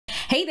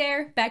Hey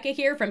there, Becca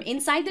here from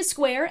Inside the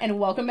Square, and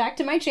welcome back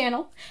to my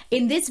channel.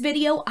 In this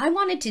video, I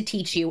wanted to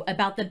teach you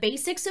about the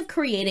basics of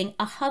creating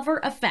a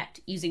hover effect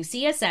using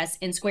CSS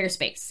in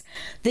Squarespace.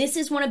 This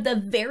is one of the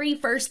very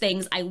first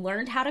things I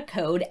learned how to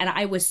code, and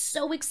I was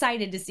so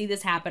excited to see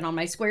this happen on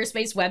my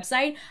Squarespace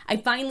website. I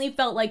finally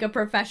felt like a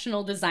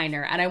professional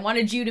designer, and I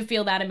wanted you to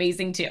feel that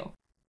amazing too.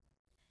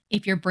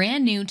 If you're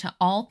brand new to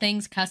all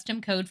things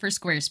custom code for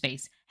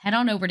Squarespace, head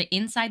on over to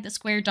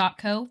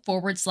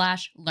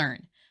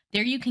insidethesquare.co/learn.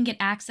 There you can get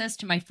access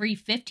to my free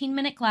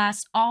 15-minute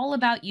class all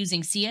about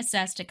using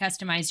CSS to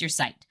customize your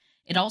site.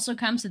 It also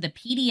comes with a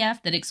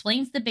PDF that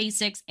explains the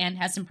basics and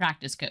has some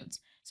practice codes.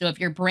 So if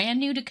you're brand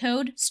new to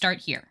code,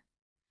 start here.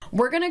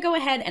 We're going to go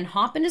ahead and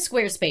hop into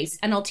Squarespace,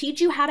 and I'll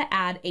teach you how to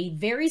add a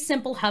very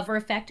simple hover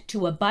effect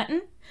to a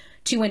button,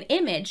 to an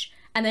image,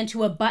 and then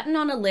to a button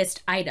on a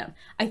list item.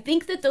 I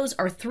think that those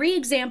are 3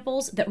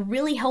 examples that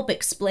really help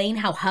explain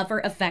how hover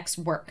effects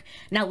work.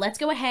 Now let's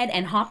go ahead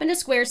and hop into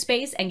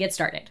Squarespace and get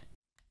started.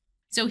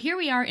 So here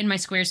we are in my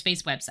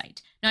Squarespace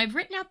website. Now I've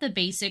written out the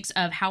basics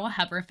of how a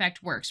hover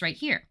effect works right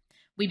here.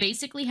 We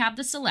basically have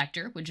the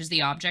selector, which is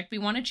the object we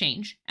want to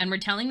change, and we're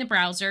telling the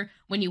browser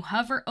when you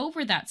hover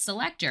over that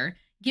selector,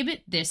 give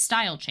it this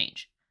style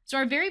change. So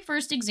our very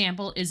first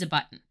example is a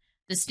button.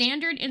 The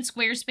standard in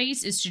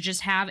Squarespace is to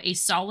just have a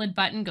solid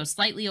button go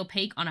slightly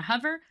opaque on a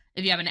hover.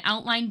 If you have an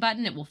outline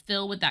button, it will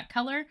fill with that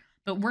color,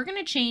 but we're going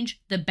to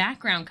change the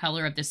background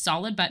color of this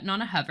solid button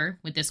on a hover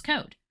with this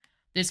code.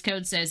 This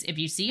code says if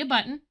you see a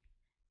button,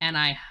 and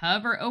I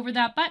hover over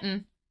that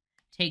button,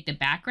 take the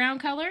background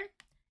color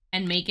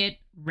and make it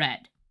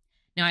red.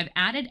 Now I've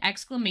added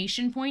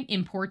exclamation point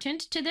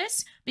important to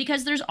this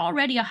because there's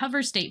already a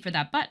hover state for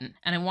that button,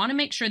 and I want to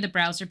make sure the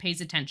browser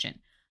pays attention.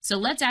 So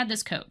let's add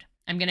this code.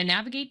 I'm going to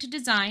navigate to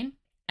design,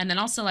 and then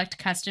I'll select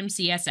custom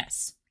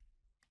CSS.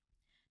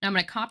 Now I'm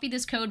going to copy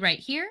this code right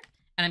here,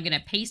 and I'm going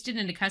to paste it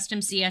into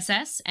custom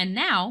CSS, and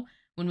now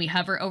when we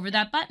hover over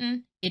that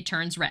button, it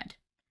turns red.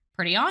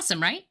 Pretty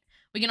awesome, right?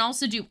 We can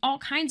also do all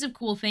kinds of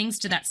cool things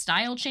to that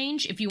style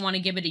change if you want to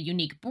give it a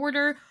unique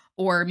border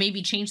or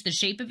maybe change the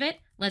shape of it.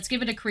 Let's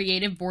give it a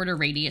creative border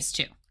radius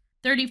too,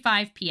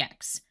 35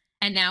 px.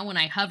 And now when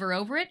I hover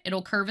over it,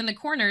 it'll curve in the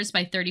corners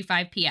by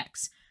 35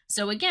 px.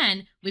 So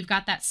again, we've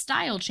got that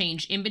style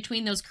change in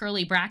between those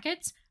curly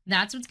brackets.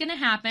 That's what's going to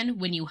happen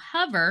when you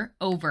hover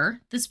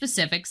over the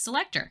specific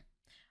selector.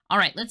 All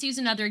right, let's use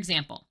another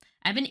example.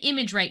 I have an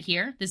image right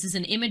here. This is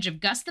an image of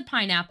Gus the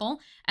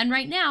pineapple, and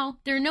right now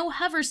there are no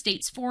hover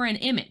states for an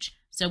image,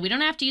 so we don't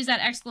have to use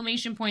that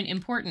exclamation point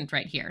important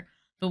right here.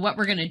 But what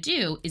we're going to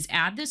do is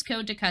add this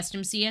code to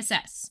custom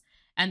CSS,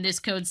 and this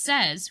code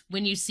says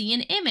when you see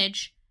an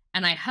image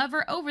and I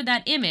hover over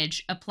that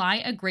image, apply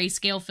a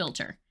grayscale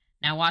filter.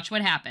 Now watch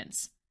what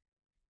happens.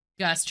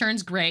 Gus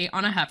turns gray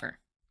on a hover.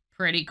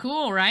 Pretty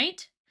cool,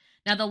 right?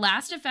 Now the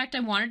last effect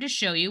I wanted to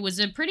show you was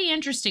a pretty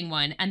interesting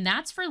one, and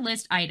that's for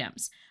list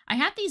items. I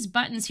have these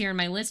buttons here in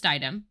my list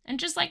item, and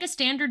just like a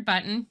standard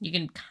button, you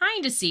can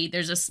kind of see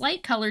there's a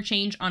slight color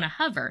change on a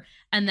hover,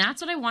 and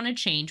that's what I want to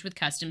change with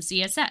custom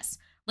CSS.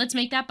 Let's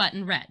make that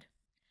button red.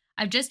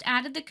 I've just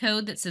added the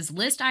code that says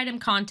list item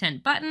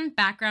content button,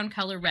 background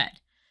color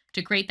red.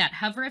 To create that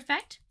hover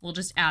effect, we'll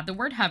just add the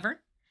word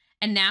hover,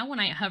 and now when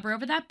I hover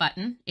over that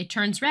button, it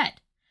turns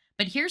red.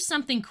 But here's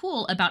something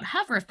cool about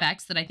hover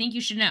effects that I think you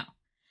should know.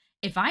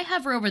 If I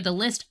hover over the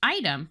list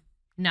item,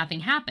 nothing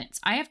happens.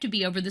 I have to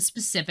be over the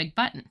specific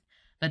button.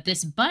 But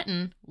this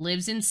button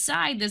lives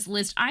inside this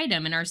list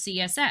item in our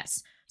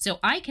CSS. So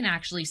I can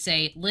actually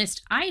say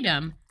list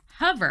item,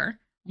 hover,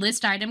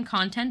 list item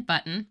content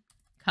button,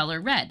 color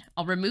red.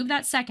 I'll remove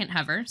that second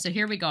hover. So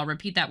here we go. I'll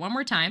repeat that one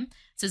more time.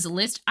 It says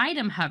list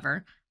item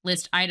hover,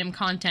 list item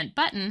content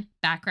button,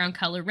 background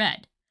color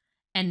red.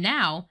 And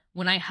now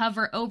when I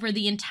hover over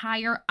the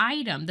entire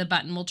item, the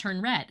button will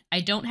turn red.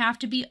 I don't have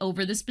to be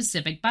over the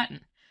specific button.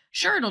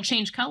 Sure, it'll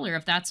change color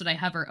if that's what I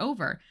hover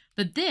over,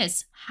 but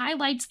this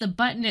highlights the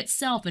button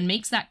itself and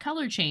makes that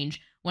color change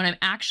when I'm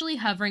actually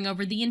hovering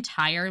over the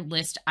entire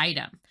list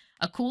item.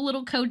 A cool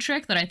little code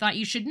trick that I thought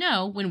you should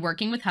know when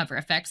working with hover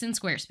effects in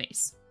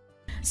Squarespace.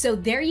 So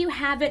there you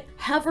have it,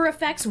 Hover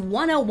Effects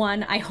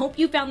 101. I hope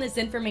you found this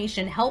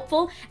information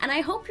helpful, and I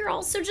hope you're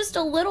also just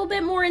a little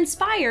bit more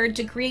inspired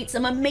to create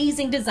some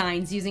amazing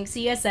designs using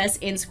CSS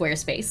in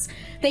Squarespace.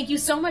 Thank you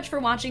so much for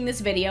watching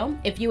this video.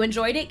 If you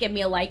enjoyed it, give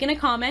me a like and a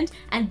comment,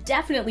 and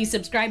definitely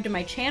subscribe to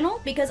my channel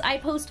because I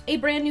post a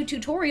brand new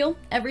tutorial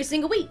every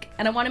single week,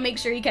 and I want to make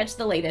sure you catch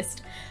the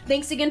latest.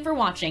 Thanks again for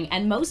watching,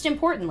 and most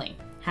importantly,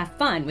 have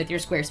fun with your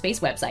Squarespace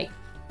website.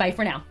 Bye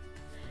for now.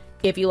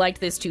 If you liked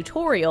this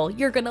tutorial,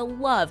 you're gonna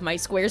love my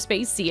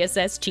Squarespace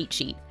CSS cheat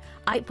sheet.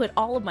 I put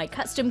all of my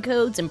custom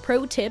codes and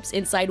pro tips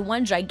inside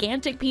one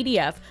gigantic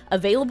PDF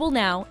available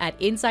now at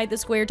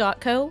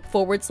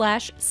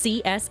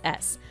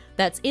insidethesquare.co/CSS.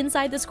 That's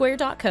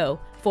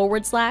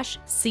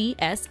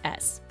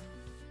insidethesquare.co/CSS.